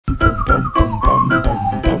Dino,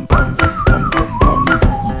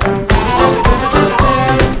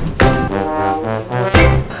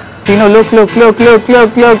 look.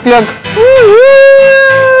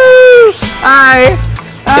 Hi.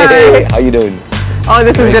 Hey, how you doing? Oh,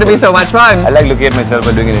 this is going to be so much fun. I like looking at myself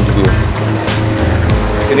while doing an interview.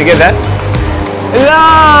 Did you get that?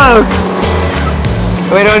 Look!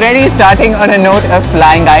 We're already starting on a note of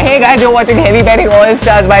flying high. Hey guys, you're watching Heavy Betting All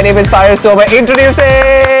Stars. My name is Paris. So we're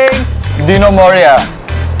introducing Dino Morea.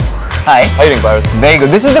 Hi. How are you doing, Paris? Very good.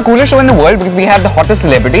 This is the coolest show in the world because we have the hottest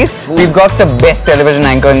celebrities. Ooh. We've got the best television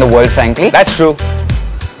anchor in the world, frankly. That's true.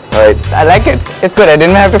 Alright. I like it. It's good. I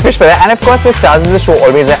didn't have to fish for that. And of course, the stars of the show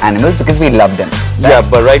always are animals because we love them. Right? Yeah,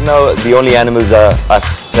 but right now, the only animals are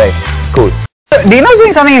us. Right. Cool. So, Dino's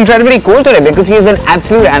doing something incredibly cool today because he is an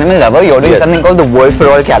absolute animal lover. You're doing something called the World for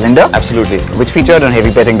All calendar. Absolutely. Which featured on Heavy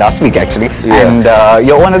Betting last week, actually. Yeah. And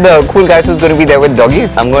you're one of the cool guys who's going to be there with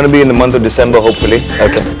doggies. I'm going to be in the month of December, hopefully.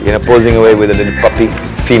 Okay. You know, posing away with a little puppy,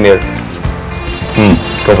 female.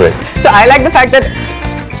 Go for it. So I like the fact that,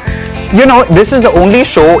 you know, this is the only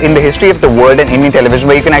show in the history of the world and Indian television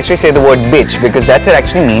where you can actually say the word bitch because that's what it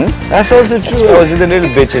actually means. That's also true. I was with a little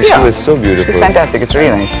bitch and she was so beautiful. It's fantastic. It's really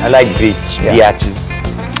nice. I like bitch, biatches.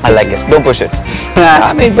 I like it. Don't push it.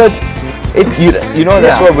 I mean, but you know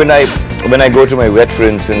that's what when I go to my vet, for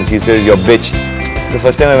instance, he says you're bitch. The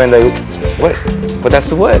first time I went like, what? But that's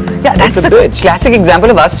the word. Yeah, that's a the bitch. Classic example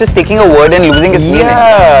of us just taking a word and losing its meaning.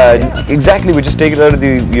 Yeah, exactly. We just take it out of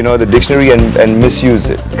the the dictionary and misuse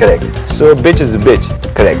it. Correct. So a bitch is a bitch.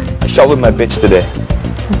 Correct. I shot with my bitch today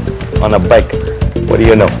on a bike. What do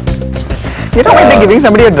you know? You know, when they're giving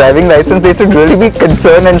somebody a driving license, they should really be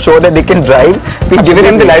concerned and show that they can drive. We've given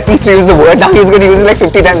him the license to use the word. Now he's going to use it like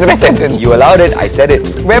 50 times in a sentence. You allowed it. I said it.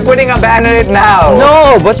 We're putting a ban on it now.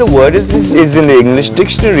 No, but the word is in the English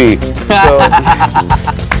dictionary. So,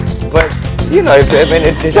 but you know, it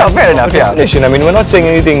has fair enough. Yeah. Definition. I mean, we're not saying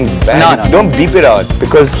anything bad. No. Don't beep it out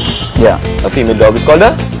because a female dog is called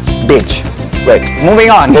a bitch. Right. Moving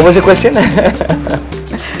on. What was your question?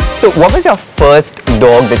 So, what was your first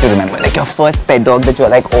dog that you remember? Like your first pet dog that you're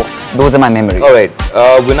like, oh, those are my memories. All right.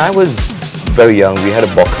 When I was very young, we had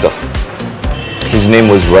a boxer. His name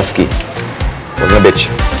was Rusky. Wasn't a bitch.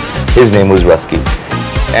 His name was Rusky.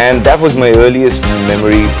 And that was my earliest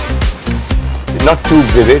memory. Not too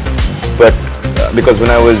vivid, but because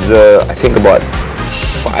when I was, I think about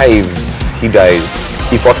 5, he died.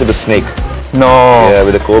 He fought with a snake. No. Yeah,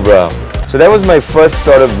 with a cobra. So that was my first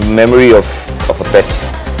sort of memory of a pet,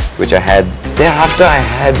 which I had. Thereafter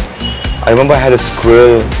I remember I had a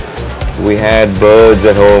squirrel. We had birds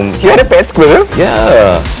at home. You had a pet squirrel?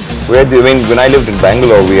 Yeah. When I lived in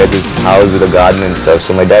Bangalore, we had this house with a garden and stuff.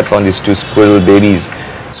 So my dad found these 2 squirrel babies.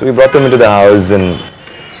 So we brought them into the house and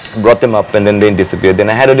brought them up and then they disappeared. Then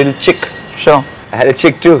I had a little chick. Sure. I had a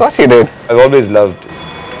chick too. Of course you did. I've always loved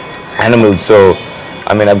animals. So,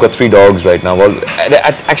 I mean, I've got 3 dogs right now. Well,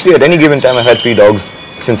 actually, at any given time, I've had 3 dogs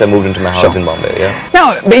since I moved into my house in Bombay,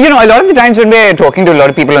 Now, you know, a lot of the times when we're talking to a lot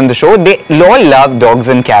of people on the show, they all love dogs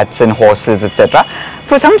and cats and horses, etc.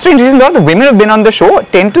 For some strange reason, all the women who've been on the show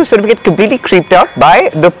tend to sort of get completely creeped out by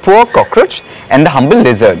the poor cockroach and the humble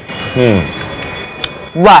lizard.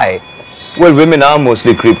 Why? Well, women are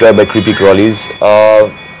mostly creeped out by creepy crawlies.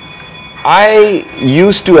 I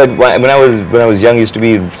used to, when I was young, used to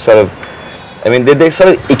be sort of, I mean, they're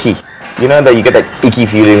sort of icky. You know, that you get that icky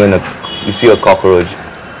feeling when you see a cockroach.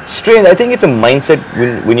 Strange. I think it's a mindset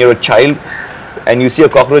when you're a child and you see a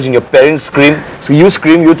cockroach and your parents scream. So you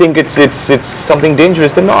scream, you think it's something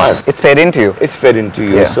dangerous. They're not. It's fed into you. It's fed into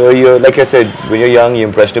you. Yeah. So you're, like I said, when you're young, you're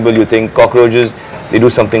impressionable. You think cockroaches, they do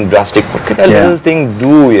something drastic. What can that little thing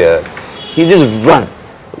do here? He just run.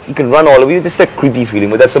 You can run all over you. Just that creepy feeling,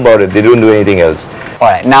 but that's about it. They don't do anything else. All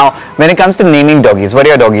right. Now, when it comes to naming doggies, what are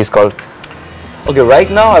your doggies called? Okay, right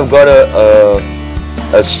now I've got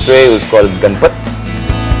a stray who's called Ganpat.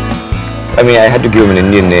 I mean, I had to give him an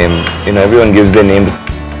Indian name. You know, everyone gives their name to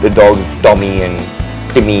the dogs, Tommy and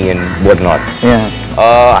Timmy and whatnot. Yeah.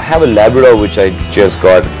 I have a Labrador which I just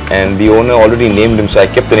got, and the owner already named him, so I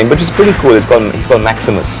kept the name. But it's pretty cool. He's called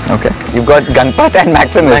Maximus. Okay. You've got Ganpat and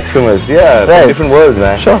Maximus. Maximus, yeah. Right. Different worlds,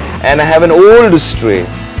 man. Sure. And I have an old stray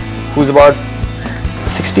who's about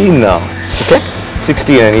 16 now. Okay.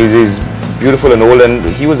 16, and he's beautiful and old, and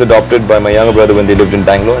he was adopted by my younger brother when they lived in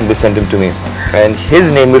Bangalore, and they sent him to me. And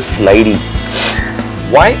his name was Slidey.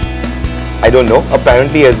 Why? I don't know.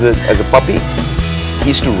 Apparently, as a puppy, he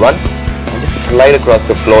used to run and just slide across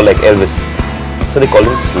the floor like Elvis. So they called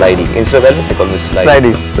him Slidey. Instead of Elvis, they called him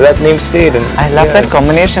Slidey. So that name stayed. And I love that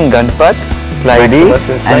combination, Ganpat, Slidey,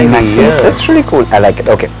 Maximus and Maximus. Yeah. That's really cool. I like it.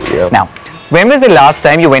 Okay. Yeah. Now, When was the last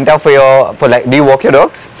time you went out do you walk your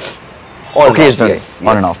dogs? Occasionally, yes,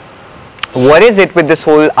 on and off. What is it with this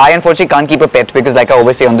whole, I unfortunately can't keep a pet because like I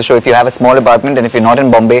always say on the show, if you have a small apartment and if you're not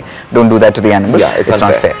in Bombay, don't do that to the animals. Yeah, it's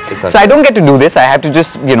not unfair. fair. So I don't get to do this, I have to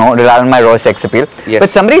just, rely on my raw sex appeal. Yes. But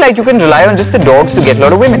somebody like you can rely on just the dogs to get a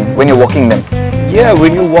lot of women when you're walking them. Yeah,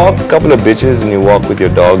 when you walk a couple of bitches and you walk with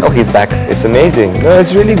your dogs. Oh, he's back. It's amazing. No,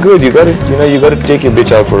 it's really good. You gotta take your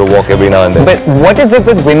bitch out for a walk every now and then. But what is it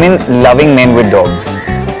with women loving men with dogs?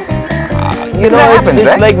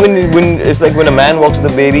 It's like when a man walks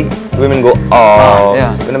with a baby, women go, ah.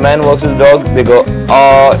 Yeah. When a man walks with a dog, they go,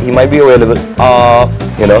 ah, he might be available,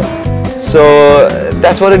 So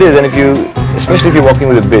that's what it is. And especially if you're walking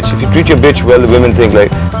with a bitch, if you treat your bitch well, the women think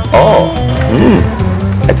like, oh,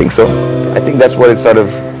 I think so. I think that's what it sort of,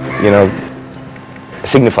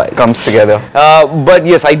 signifies. Comes together. But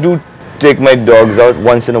yes, I do take my dogs out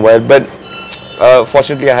once in a while, but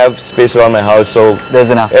fortunately I have space around my house, so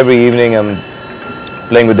there's enough. Every evening I'm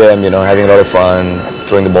playing with them, having a lot of fun,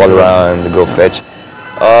 throwing the ball around, go fetch.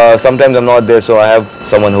 Sometimes I'm not there, so I have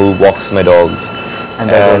someone who walks my dogs and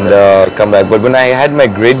come back. But when I had my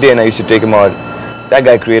great day and I used to take him out, that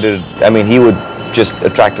guy he would just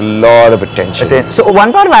attract a lot of attention. So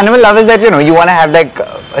one part of animal love is that, you want to have like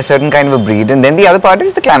a certain kind of a breed, and then the other part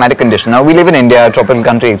is the climatic condition. Now we live in India, a tropical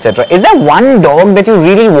country, etc. Is there one dog that you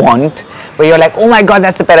really want, where you're like, oh my god,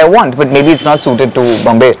 that's the pet I want, but maybe it's not suited to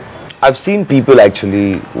Bombay? I've seen people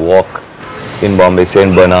actually walk in Bombay,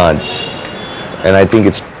 St. Bernards, and I think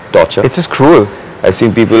it's torture. It's just cruel. I've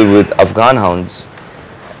seen people with Afghan hounds,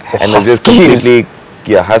 and they're just completely,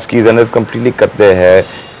 huskies, and they've completely cut their hair.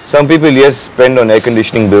 Some people, yes, spend on air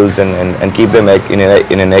conditioning bills and keep them in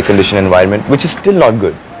an air-conditioned environment, which is still not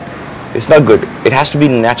good. It's not good. It has to be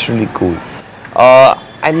naturally cool.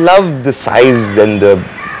 I love the size and the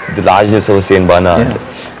largeness of a St. Bernard.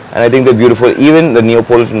 And I think they're beautiful. Even the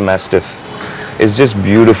Neapolitan Mastiff is just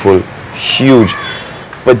beautiful, huge,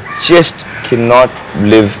 but just cannot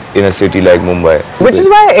live in a city like Mumbai. Which is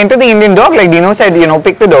why I entered the Indian dog. Like Dino said,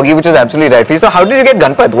 pick the doggy, which is absolutely right for you. So how did you get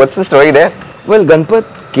Ganpat? What's the story there? Well, Ganpat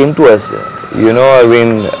came to us.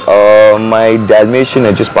 My Dalmatian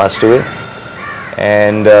had just passed away,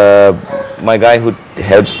 and my guy who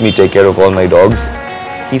helps me take care of all my dogs,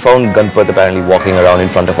 he found Ganpat apparently walking around in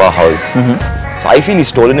front of our house. So I feel he's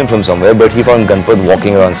stolen him from somewhere, but he found Ganpat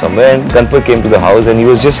walking around somewhere, and Ganpat came to the house and he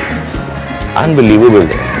was just unbelievable.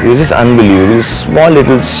 He was just unbelievable. He was a small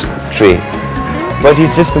little stray, but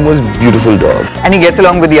he's just the most beautiful dog. And he gets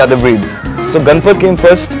along with the other breeds. So Ganpat came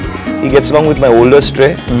first. He gets along with my older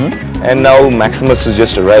stray, and now Maximus who's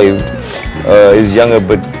just arrived is younger,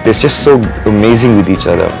 but they're just so amazing with each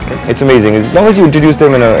other. It's amazing. As long as you introduce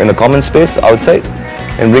them in a common space outside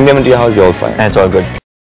and bring them into your house, you're all fine. That's all good.